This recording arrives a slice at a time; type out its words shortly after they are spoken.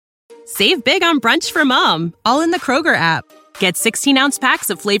Save big on brunch for mom, all in the Kroger app. Get 16-ounce packs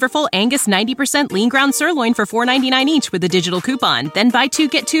of flavorful Angus 90% lean ground sirloin for $4.99 each with a digital coupon. Then buy 2,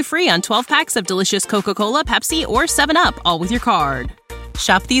 get 2 free on 12 packs of delicious Coca-Cola, Pepsi, or 7-Up, all with your card.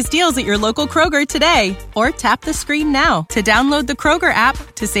 Shop these deals at your local Kroger today, or tap the screen now to download the Kroger app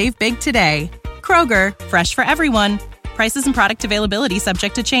to save big today. Kroger, fresh for everyone. Prices and product availability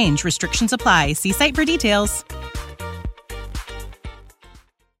subject to change. Restrictions apply. See site for details.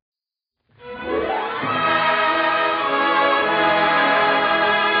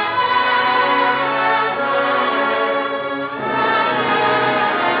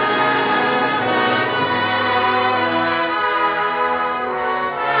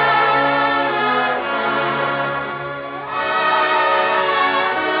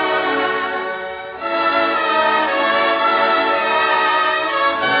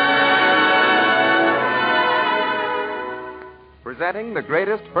 Presenting the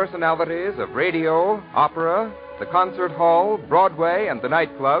greatest personalities of radio, opera, the concert hall, Broadway, and the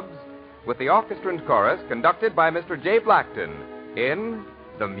nightclubs, with the orchestra and chorus conducted by Mr. J. Blackton in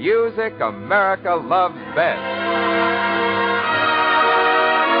The Music America Loves Best.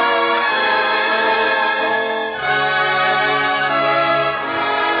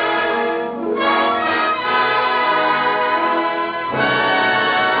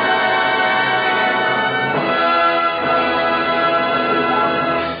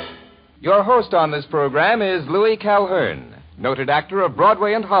 Your host on this program is Louis Calhern, noted actor of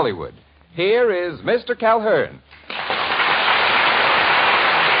Broadway and Hollywood. Here is Mr. Calhern.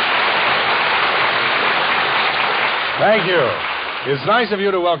 Thank you. It's nice of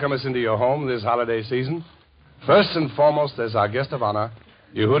you to welcome us into your home this holiday season. First and foremost, as our guest of honor,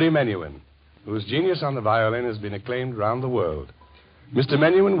 Yehudi Menuhin, whose genius on the violin has been acclaimed round the world. Mr.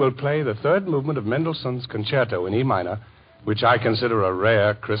 Menuhin will play the third movement of Mendelssohn's Concerto in E minor, which I consider a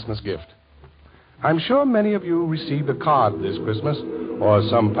rare Christmas gift. I'm sure many of you received a card this Christmas, or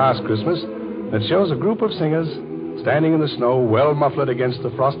some past Christmas, that shows a group of singers standing in the snow, well muffled against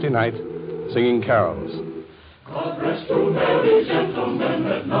the frosty night, singing carols. God rest you, merry gentlemen,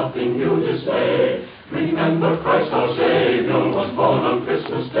 let nothing you dismay. Remember Christ our Savior was born on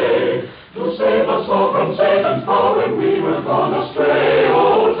Christmas Day, to save us all from Satan's power when we were gone astray.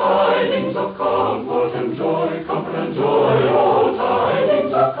 Oh, tidings of comfort and joy, comfort and joy. Oh,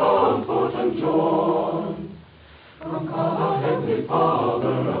 tidings of comfort and joy. From God our Heavenly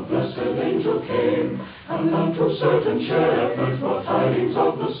Father a blessed angel came, and unto certain shepherds brought tidings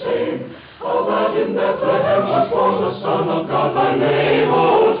of the same. Oh, that in Bethlehem was born the Son of God by name.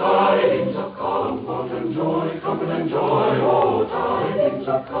 Oh, tidings of comfort and joy, comfort and joy. Oh, tidings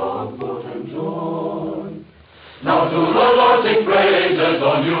of comfort and joy. Now to the Lord sing praises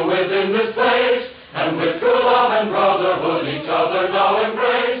on you within this place, and with true love and brotherhood each other now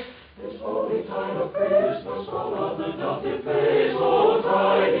embrace. This holy time of Christmas all other doth efface. Oh,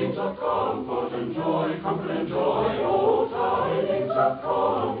 tidings of comfort and joy, comfort and joy. Oh, tidings of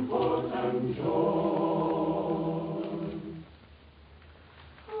comfort and joy.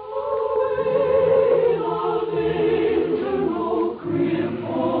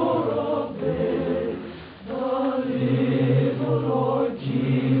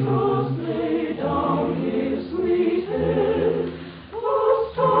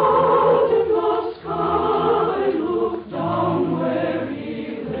 Down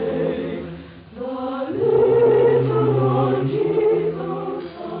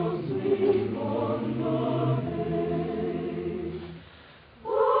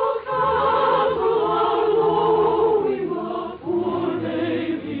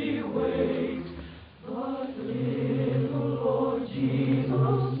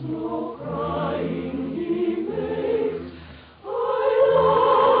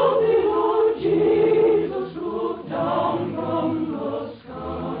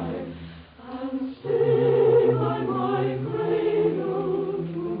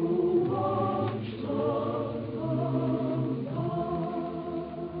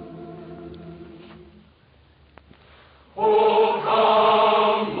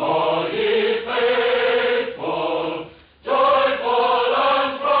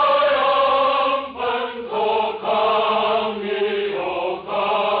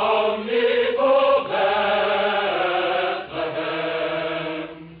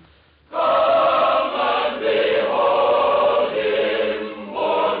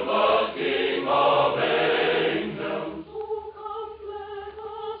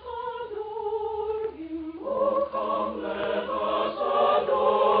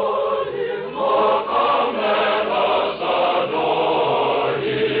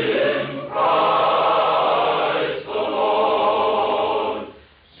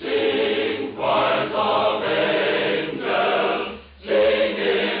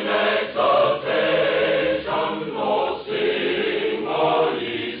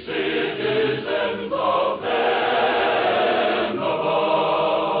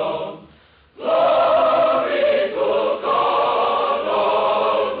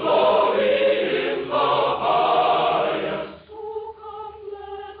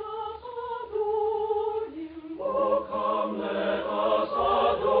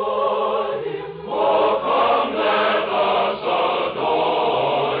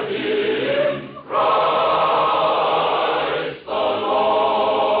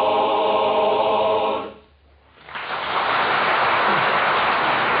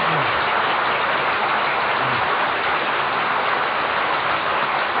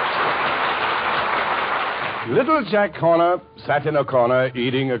Little Jack Horner sat in a corner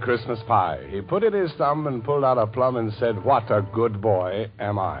eating a Christmas pie. He put in his thumb and pulled out a plum and said, "What a good boy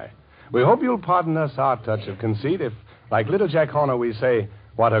am I." We hope you'll pardon us our touch of conceit if, like Little Jack Horner, we say,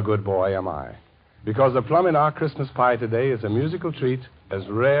 "What a good boy am I." Because the plum in our Christmas pie today is a musical treat as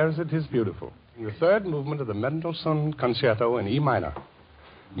rare as it is beautiful. The third movement of the Mendelssohn Concerto in E minor.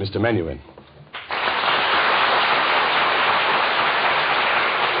 Mr. Menuhin.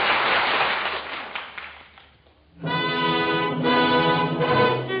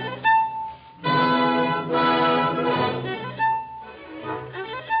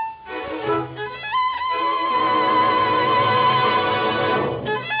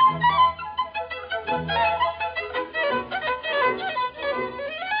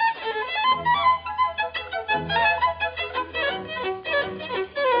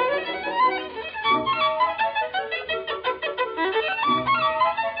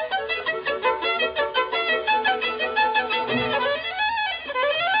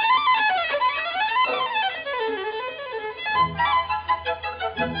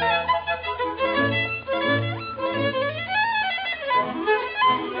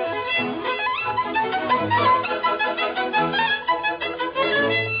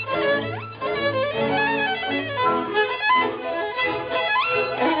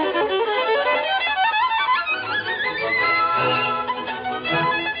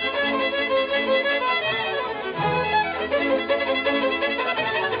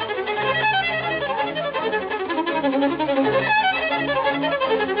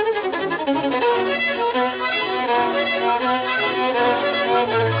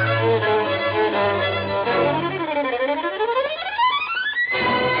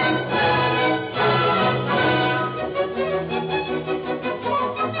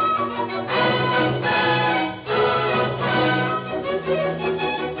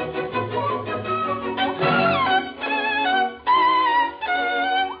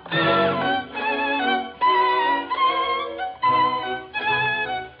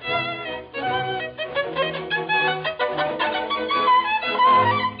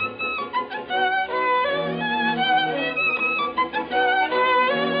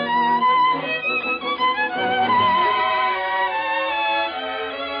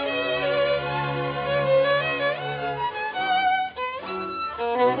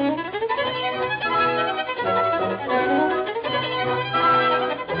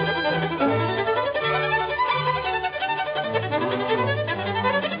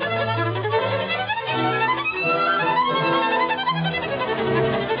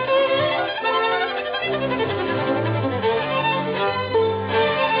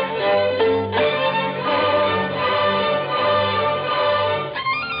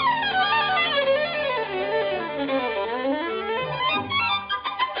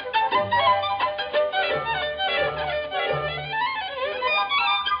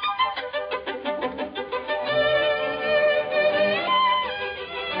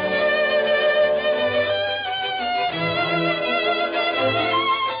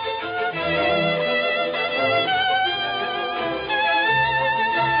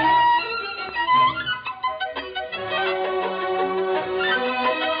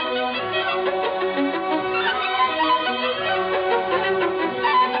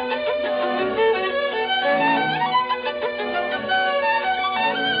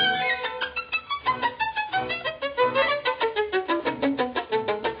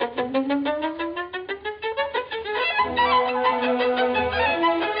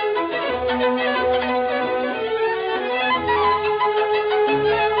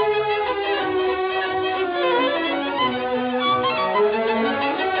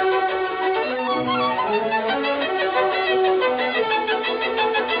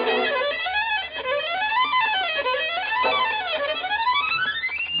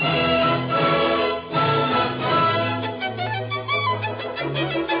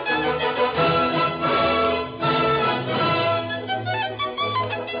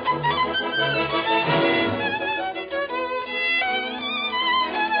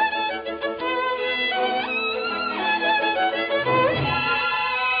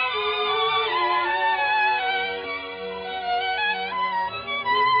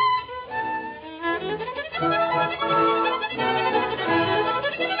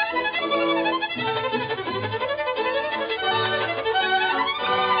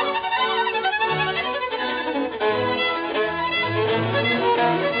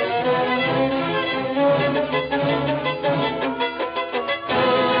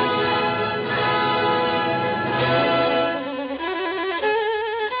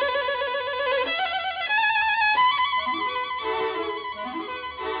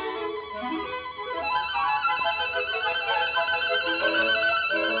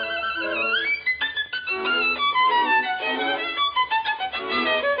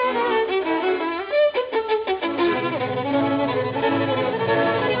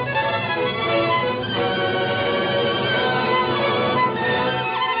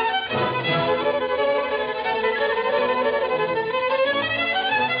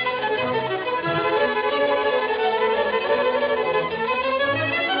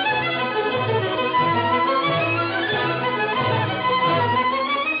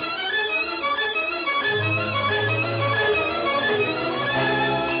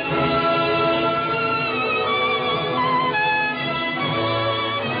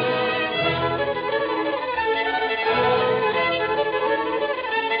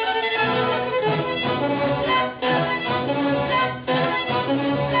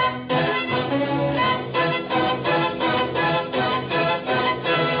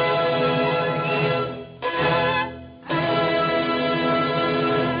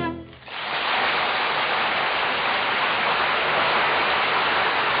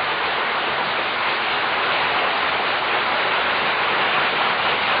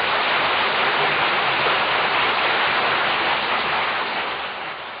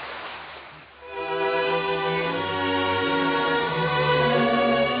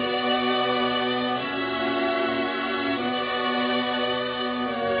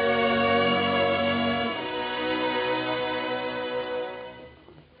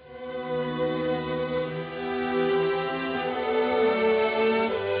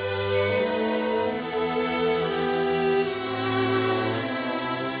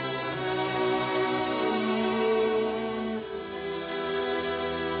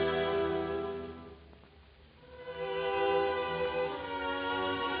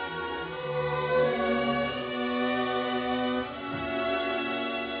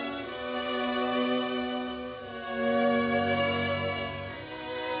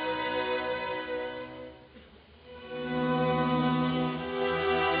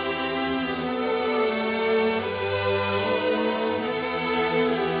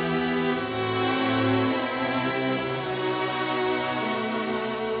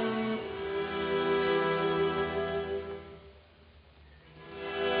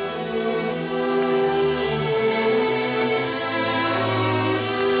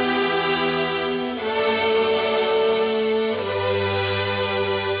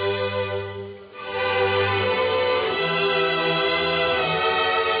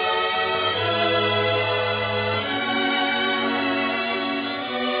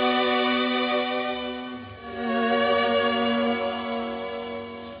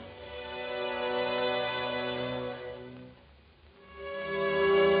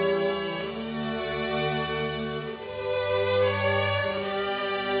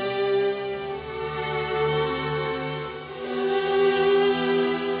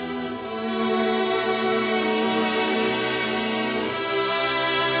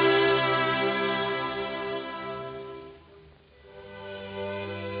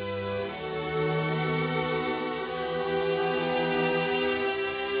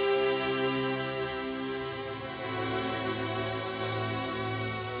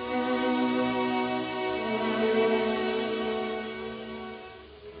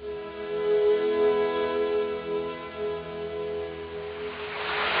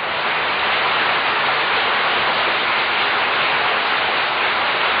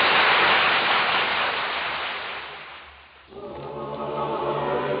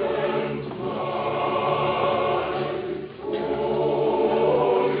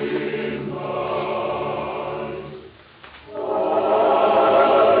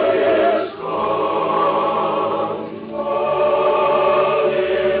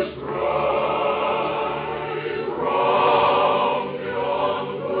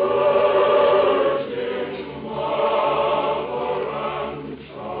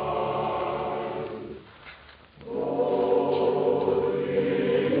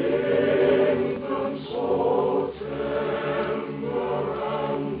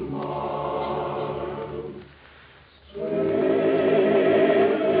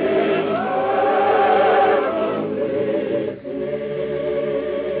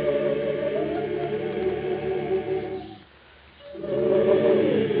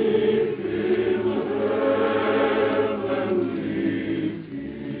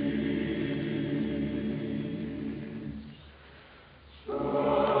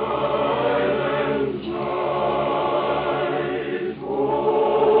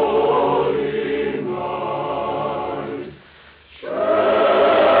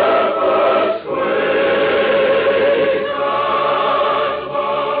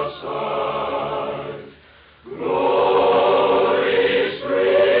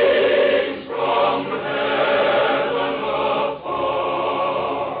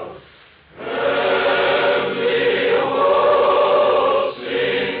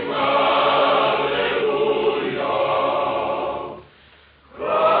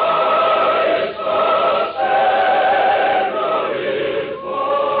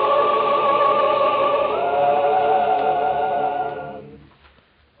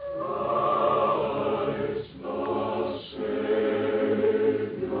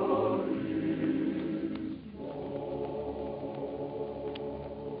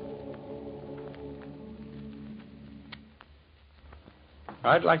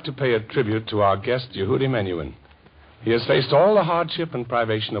 I'd like to pay a tribute to our guest, Yehudi Menuhin. He has faced all the hardship and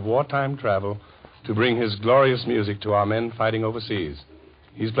privation of wartime travel to bring his glorious music to our men fighting overseas.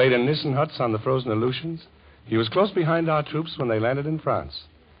 He's played in Nissen huts on the frozen Aleutians. He was close behind our troops when they landed in France.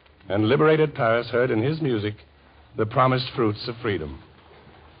 And liberated Paris heard in his music the promised fruits of freedom.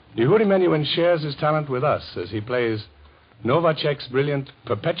 Yehudi Menuhin shares his talent with us as he plays Novacek's brilliant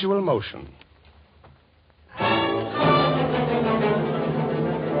Perpetual Motion.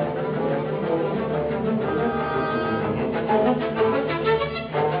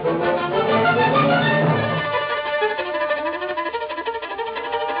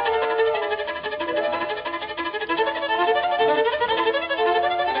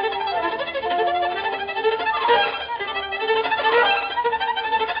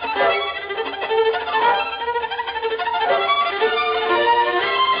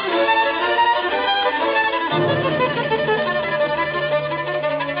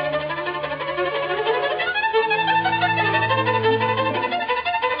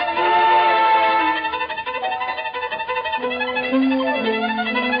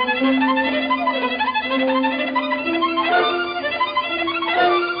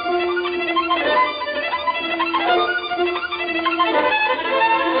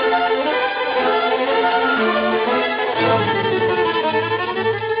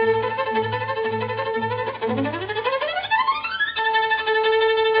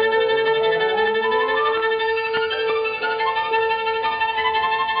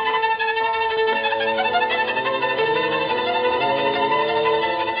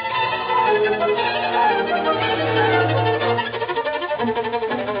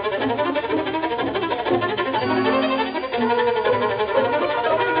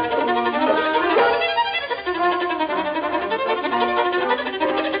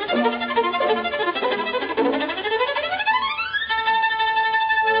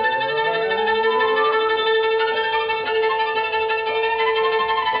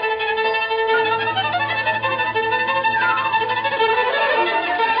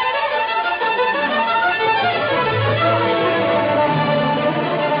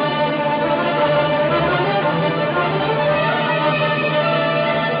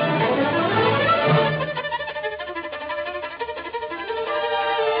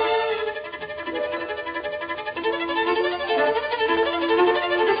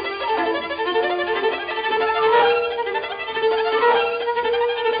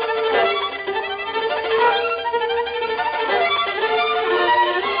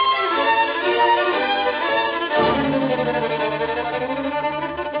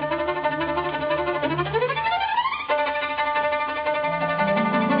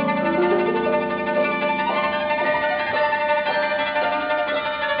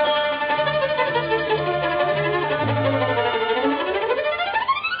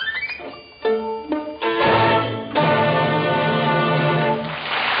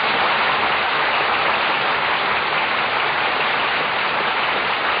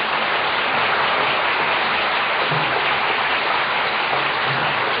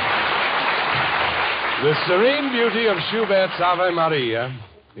 The serene beauty of Schubert's Ave Maria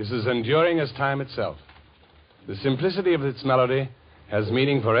is as enduring as time itself. The simplicity of its melody has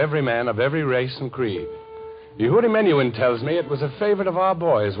meaning for every man of every race and creed. Yehudi Menuhin tells me it was a favorite of our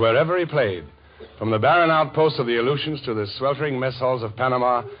boys wherever he played, from the barren outposts of the Aleutians to the sweltering mess halls of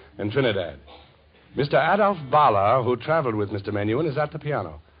Panama and Trinidad. Mr. Adolf Bala, who traveled with Mr. Menuhin, is at the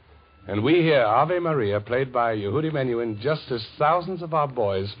piano. And we hear Ave Maria played by Yehudi Menuhin just as thousands of our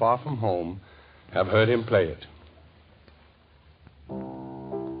boys far from home have heard him play it.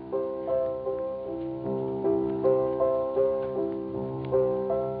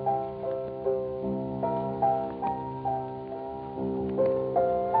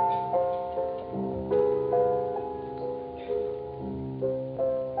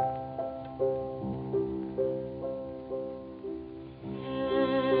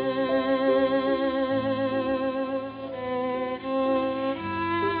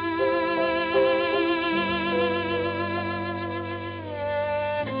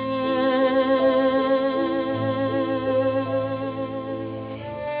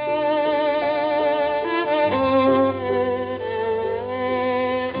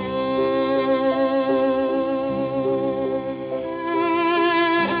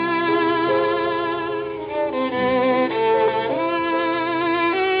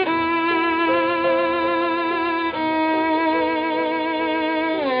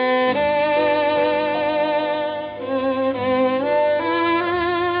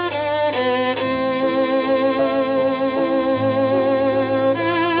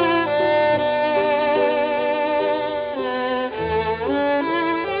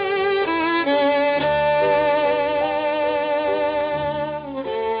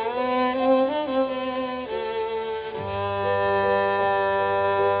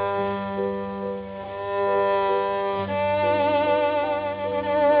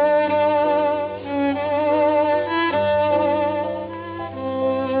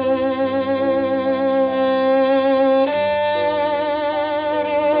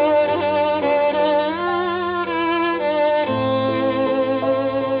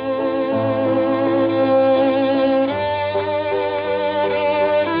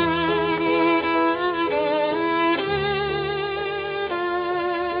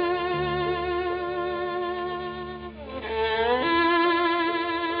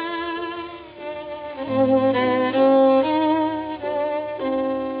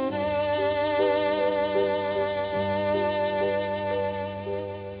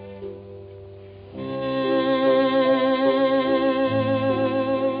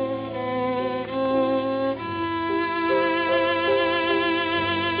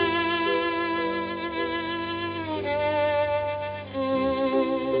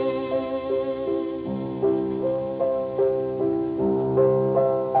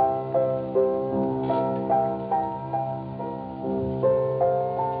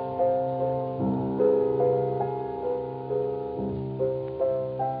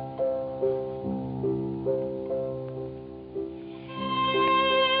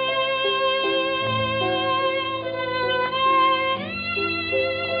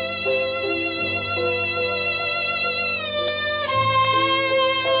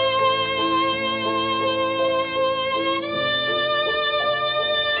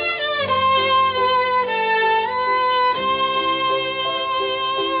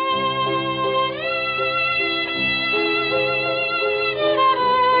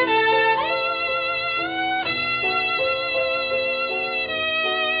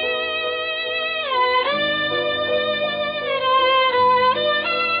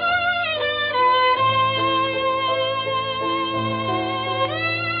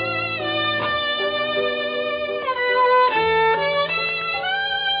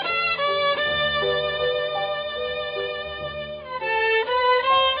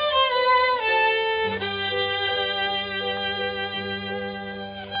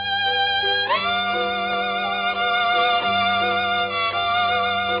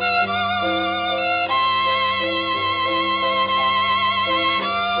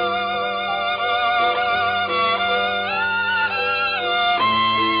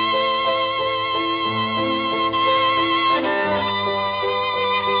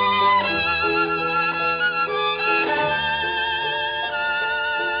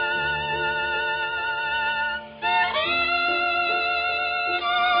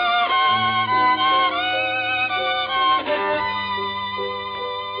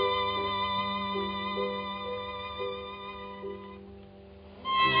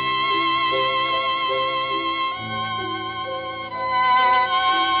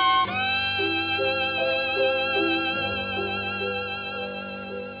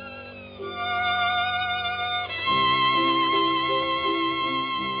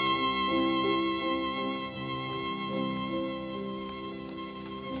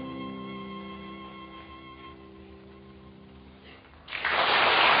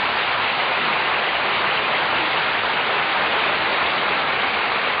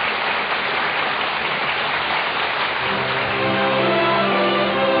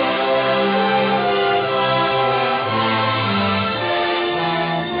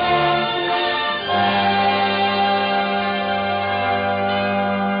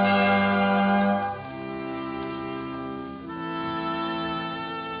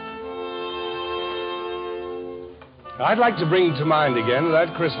 I'd like to bring to mind again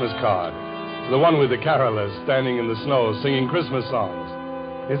that Christmas card. The one with the carolers standing in the snow singing Christmas songs.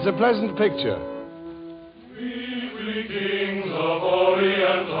 It's a pleasant picture. We kings of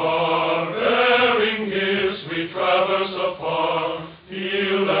Orient are, bearing gifts we traverse afar,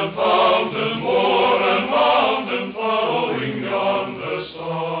 field and fountain, moor and mountain, following yonder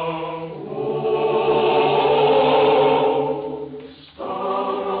star. Oh,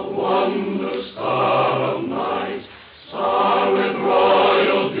 star of wonder, star of night, star with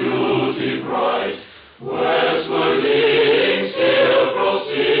royal beauty bright, westward leading, still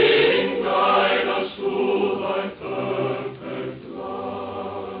proceeding, guide us to thy perfect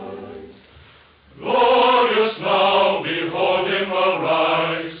light. Glorious now, behold him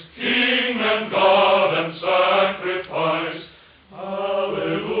arise, King and God and sacrifice.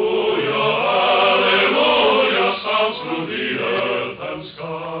 Hallelujah, hallelujah, sounds through the earth and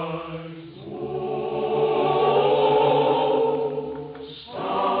skies. Oh,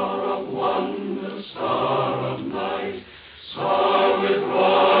 star of wonder, star of night, star with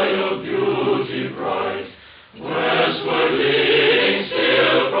royal beauty bright, westward leading,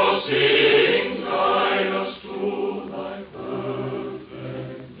 still proceeding, guide us to thy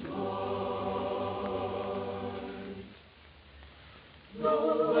perfect light.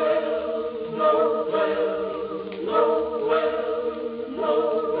 Nowhere, nowhere, nowhere,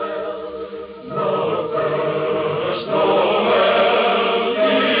 nowhere, no curse, nowhere,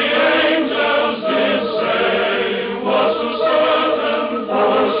 the angels did say, was to certain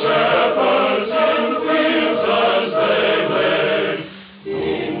for shepherds in fields as they lay.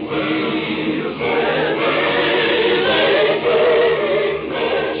 In fields where they came,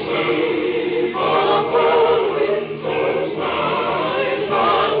 their sheep are following those night,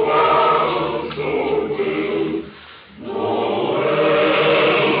 not world so deep. Noel,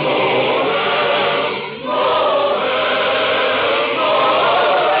 Noel, Noel, Noel.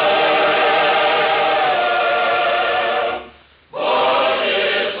 What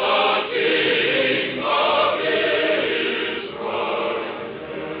is the King of Israel?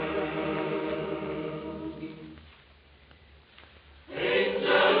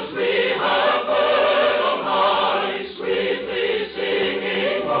 Angels we have heard on high, sweetly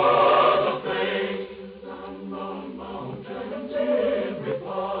singing o'er the plain, and the mountains in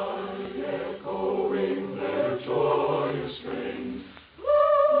reply, echoing their joyous strain.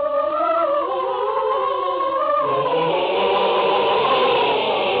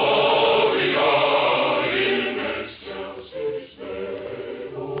 Gloria in excelsis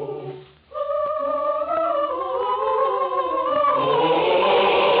Deo.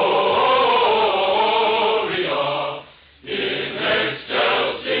 Gloria in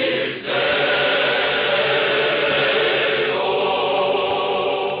excelsis Deo.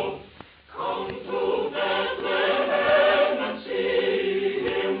 Come to Bethlehem and see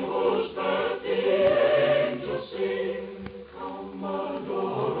him whose birth the angels sing. Come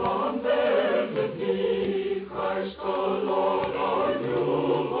adore on bended knee, Christ the Lord, our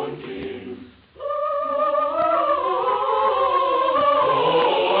newborn King.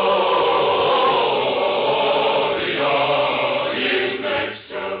 Gloria in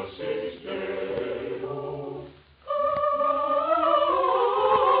excelsis Deo.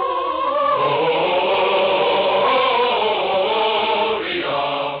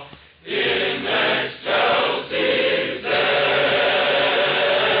 Gloria in excelsis Deo.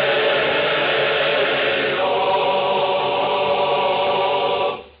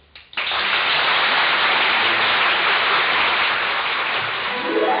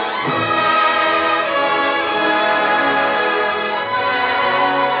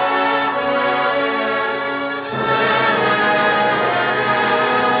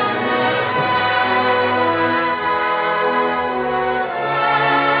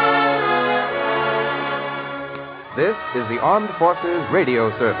 This is the Armed Forces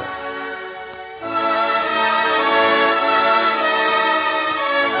Radio Service.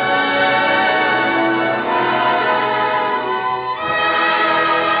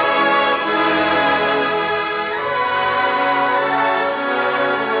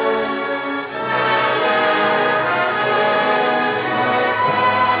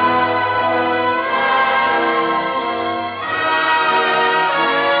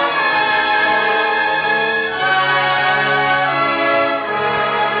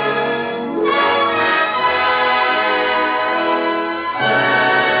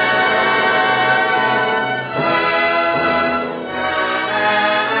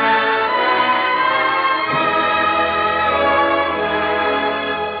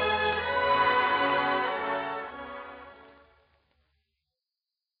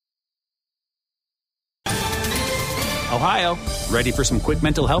 Ohio, ready for some quick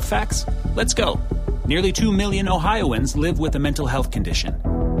mental health facts? Let's go. Nearly 2 million Ohioans live with a mental health condition.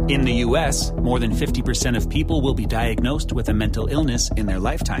 In the U.S., more than 50% of people will be diagnosed with a mental illness in their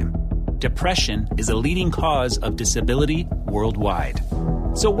lifetime. Depression is a leading cause of disability worldwide.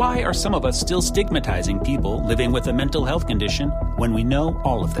 So why are some of us still stigmatizing people living with a mental health condition when we know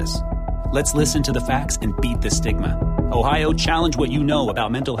all of this? Let's listen to the facts and beat the stigma. Ohio, challenge what you know about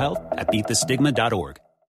mental health at beatthestigma.org.